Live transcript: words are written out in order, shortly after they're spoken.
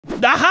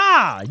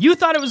Aha! You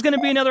thought it was going to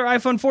be another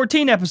iPhone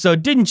 14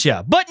 episode, didn't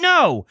you? But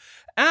no!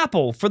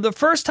 Apple, for the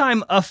first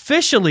time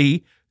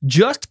officially,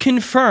 just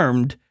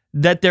confirmed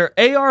that their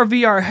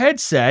AR/VR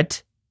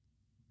headset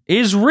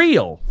is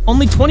real.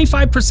 Only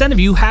 25% of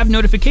you have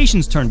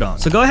notifications turned on.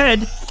 So go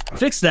ahead,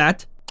 fix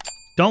that.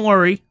 Don't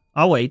worry,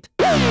 I'll wait.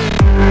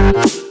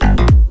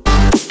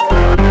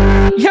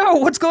 Yo,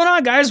 what's going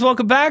on, guys?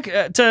 Welcome back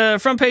to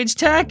Front Page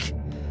Tech.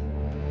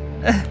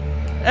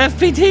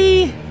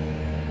 FPT.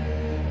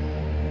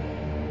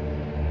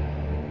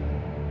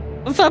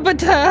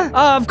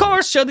 Of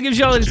course, show that gives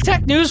you all this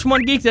tech news from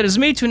one geek that is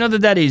me to another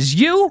that is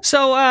you.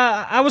 So,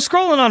 I was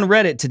scrolling on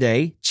Reddit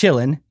today,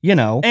 chilling, you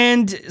know,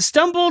 and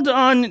stumbled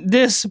on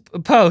this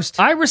post.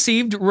 I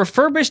received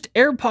refurbished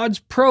AirPods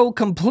Pro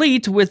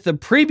complete with the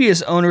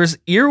previous owner's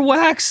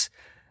earwax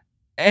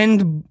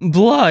and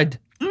blood.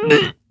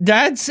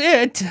 That's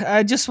it.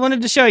 I just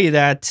wanted to show you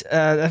that.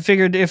 I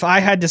figured if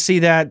I had to see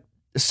that,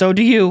 so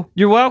do you.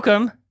 You're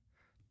welcome.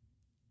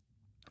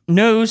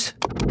 News.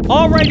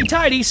 Alrighty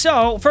tidy,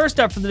 so first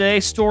up for the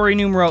day, story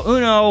numero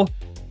uno.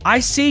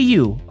 I see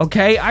you,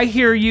 okay? I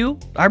hear you.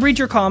 I read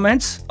your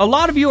comments. A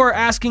lot of you are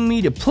asking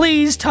me to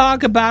please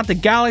talk about the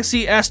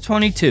Galaxy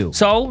S22.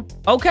 So,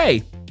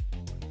 okay.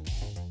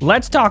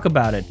 Let's talk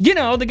about it. You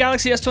know, the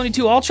Galaxy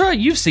S22 Ultra,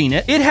 you've seen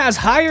it. It has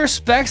higher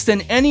specs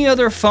than any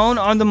other phone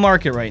on the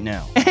market right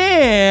now.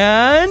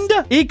 And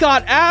it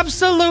got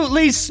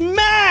absolutely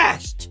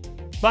smashed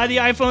by the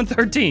iPhone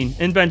 13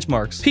 in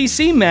benchmarks.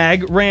 PC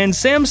Mag ran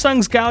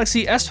Samsung's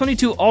Galaxy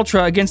S22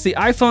 Ultra against the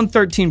iPhone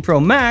 13 Pro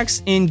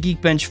Max in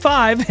Geekbench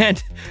 5,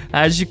 and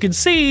as you can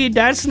see,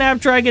 that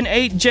Snapdragon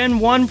 8 Gen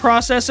 1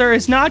 processor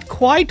is not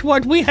quite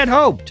what we had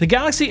hoped. The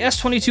Galaxy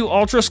S22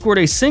 Ultra scored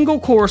a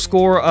single-core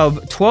score of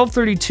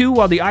 1232,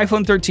 while the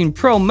iPhone 13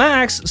 Pro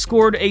Max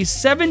scored a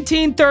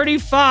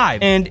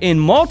 1735, and in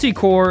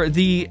multi-core,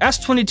 the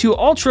S22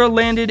 Ultra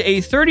landed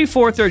a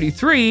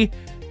 3433,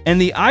 and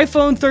the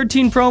iPhone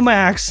 13 Pro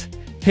Max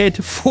hit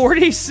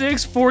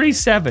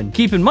 4647.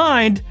 Keep in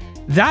mind,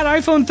 that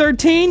iPhone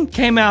 13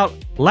 came out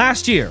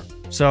last year,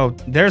 so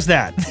there's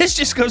that. This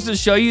just goes to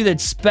show you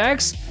that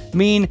specs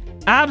mean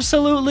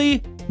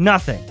absolutely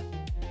nothing.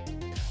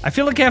 I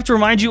feel like I have to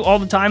remind you all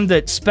the time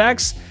that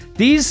specs,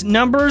 these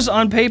numbers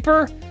on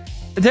paper,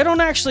 they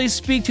don't actually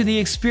speak to the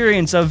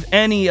experience of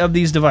any of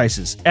these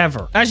devices,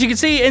 ever. As you can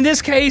see, in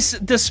this case,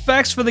 the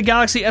specs for the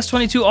Galaxy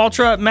S22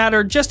 Ultra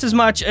matter just as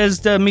much as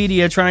the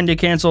media trying to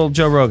cancel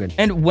Joe Rogan.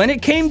 And when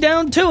it came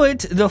down to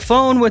it, the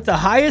phone with the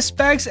highest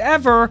specs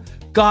ever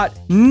got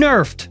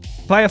nerfed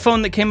by a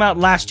phone that came out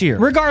last year.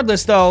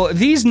 Regardless, though,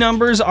 these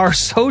numbers are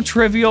so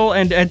trivial,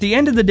 and at the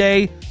end of the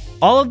day,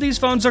 all of these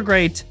phones are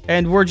great,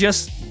 and we're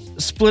just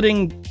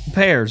splitting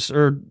pairs,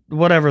 or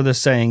whatever this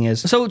saying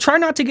is. So try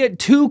not to get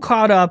too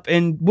caught up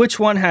in which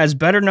one has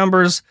better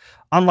numbers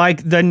on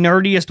like the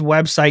nerdiest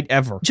website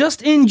ever.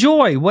 Just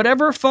enjoy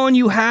whatever phone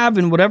you have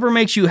and whatever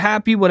makes you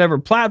happy, whatever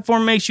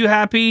platform makes you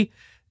happy.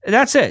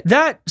 That's it.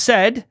 That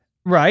said,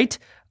 right,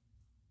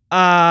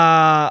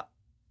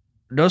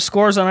 those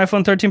scores on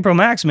iPhone 13 Pro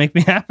Max make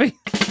me happy.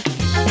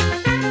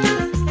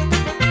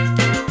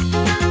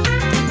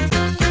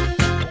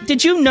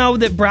 Did you know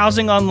that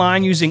browsing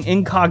online using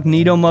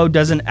incognito mode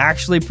doesn't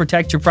actually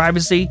protect your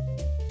privacy?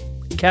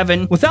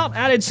 Kevin, without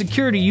added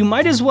security, you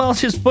might as well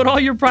just put all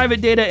your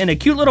private data in a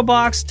cute little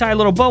box, tie a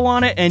little bow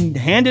on it, and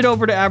hand it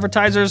over to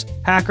advertisers,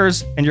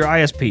 hackers, and your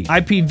ISP.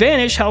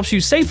 IPVanish helps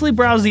you safely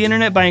browse the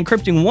internet by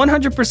encrypting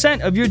 100%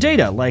 of your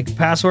data, like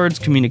passwords,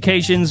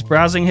 communications,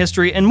 browsing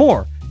history, and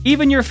more.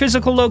 Even your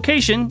physical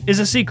location is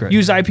a secret.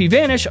 Use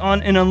IPVanish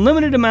on an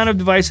unlimited amount of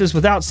devices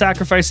without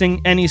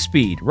sacrificing any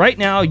speed. Right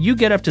now, you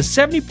get up to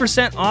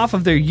 70% off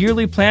of their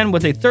yearly plan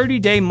with a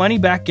 30-day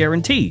money-back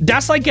guarantee.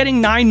 That's like getting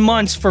 9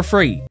 months for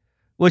free,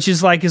 which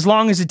is like as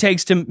long as it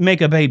takes to make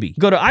a baby.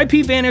 Go to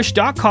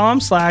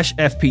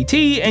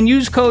ipvanish.com/FPT and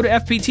use code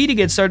FPT to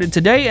get started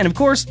today. And of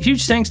course,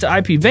 huge thanks to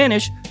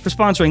IPVanish for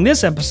sponsoring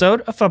this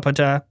episode of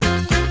Fapata.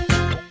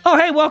 Oh,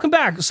 hey, welcome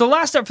back. So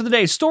last up for the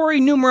day, story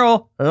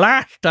numero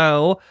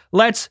lasto.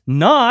 Let's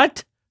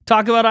not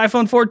talk about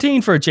iPhone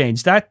 14 for a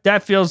change.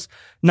 That feels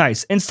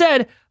nice.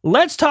 Instead,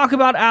 let's talk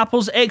about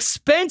Apple's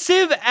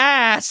expensive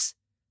ass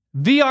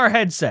VR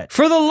headset.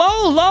 For the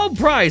low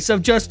price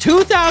of just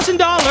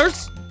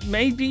 $2,000,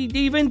 maybe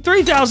even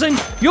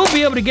 $3,000, you'll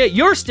be able to get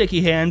your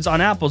sticky hands on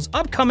Apple's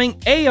upcoming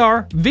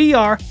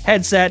AR/VR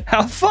headset.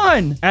 How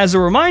fun! As a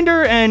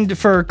reminder, and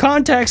for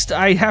context,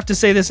 I have to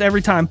say this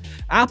every time,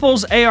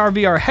 Apple's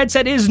AR/VR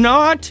headset is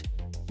not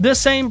the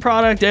same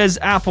product as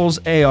Apple's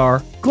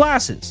AR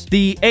glasses.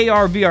 The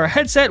AR/VR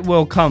headset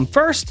will come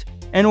first,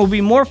 and will be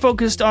more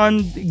focused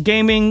on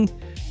gaming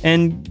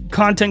and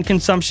content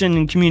consumption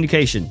and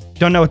communication.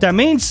 Don't know what that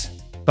means,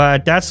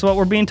 but that's what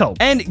we're being told.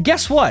 And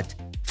guess what?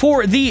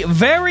 For the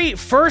very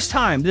first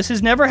time, this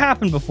has never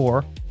happened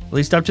before, at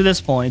least up to this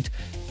point,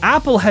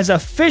 Apple has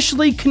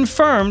officially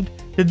confirmed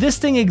that this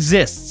thing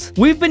exists.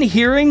 We've been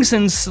hearing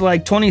since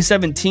like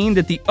 2017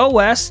 that the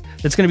OS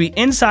that's going to be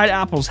inside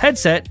Apple's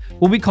headset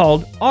will be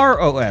called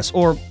ROS,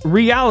 or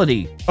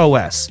Reality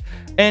OS.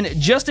 And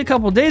just a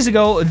couple days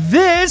ago,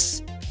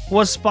 this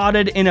was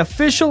spotted in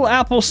official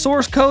Apple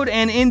source code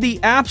and in the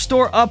App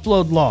Store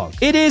upload log.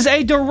 It is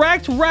a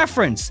direct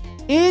reference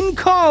in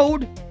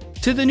code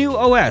to the new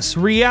OS,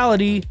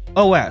 Reality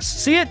OS.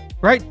 See it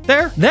right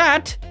there?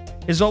 That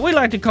is what we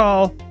like to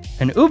call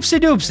an oopsie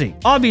doopsie.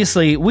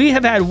 Obviously, we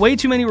have had way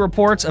too many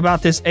reports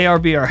about this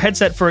AR/VR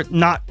headset for it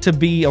not to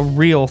be a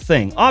real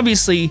thing.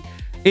 Obviously,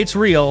 it's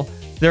real.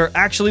 They're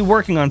actually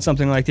working on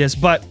something like this,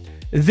 but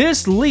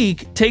this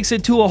leak takes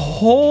it to a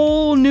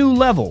whole new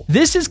level.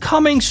 This is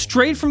coming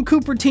straight from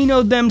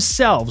Cupertino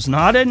themselves,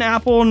 not an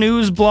Apple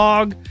news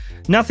blog,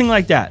 nothing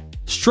like that.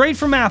 Straight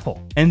from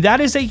Apple. And that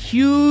is a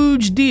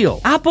huge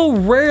deal. Apple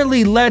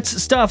rarely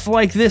lets stuff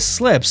like this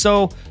slip,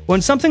 so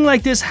when something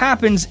like this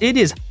happens, it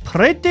is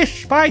pretty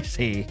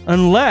spicy.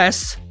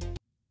 Unless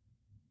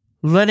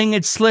letting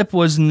it slip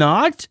was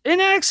not an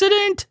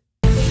accident?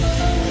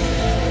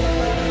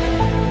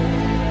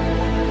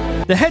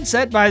 The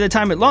headset, by the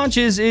time it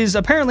launches, is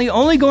apparently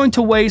only going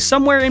to weigh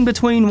somewhere in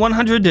between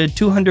 100 to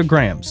 200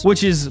 grams,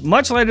 which is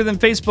much lighter than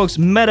Facebook's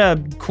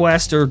Meta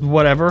Quest or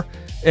whatever.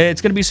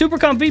 It's going to be super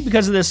comfy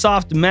because of this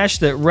soft mesh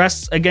that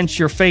rests against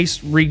your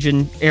face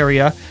region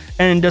area,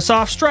 and a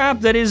soft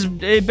strap that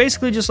it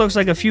basically just looks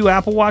like a few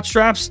Apple Watch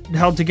straps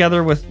held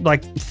together with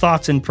like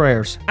thoughts and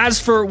prayers. As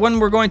for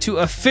when we're going to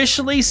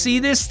officially see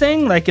this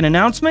thing, like an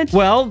announcement,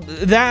 well,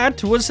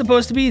 that was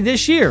supposed to be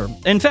this year.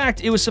 In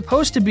fact, it was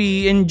supposed to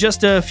be in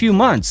just a few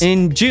months,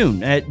 in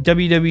June at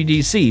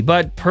WWDC,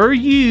 but per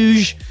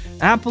usual,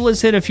 Apple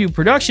has hit a few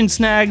production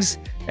snags,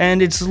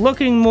 and it's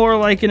looking more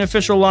like an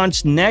official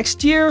launch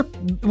next year.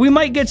 We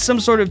might get some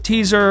sort of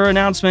teaser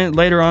announcement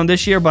later on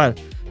this year, but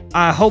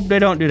I hope they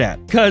don't do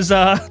that. Because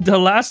the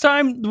last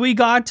time we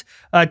got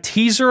a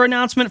teaser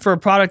announcement for a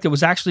product that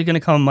was actually going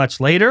to come much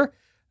later,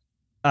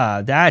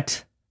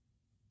 that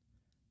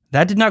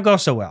did not go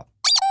so well.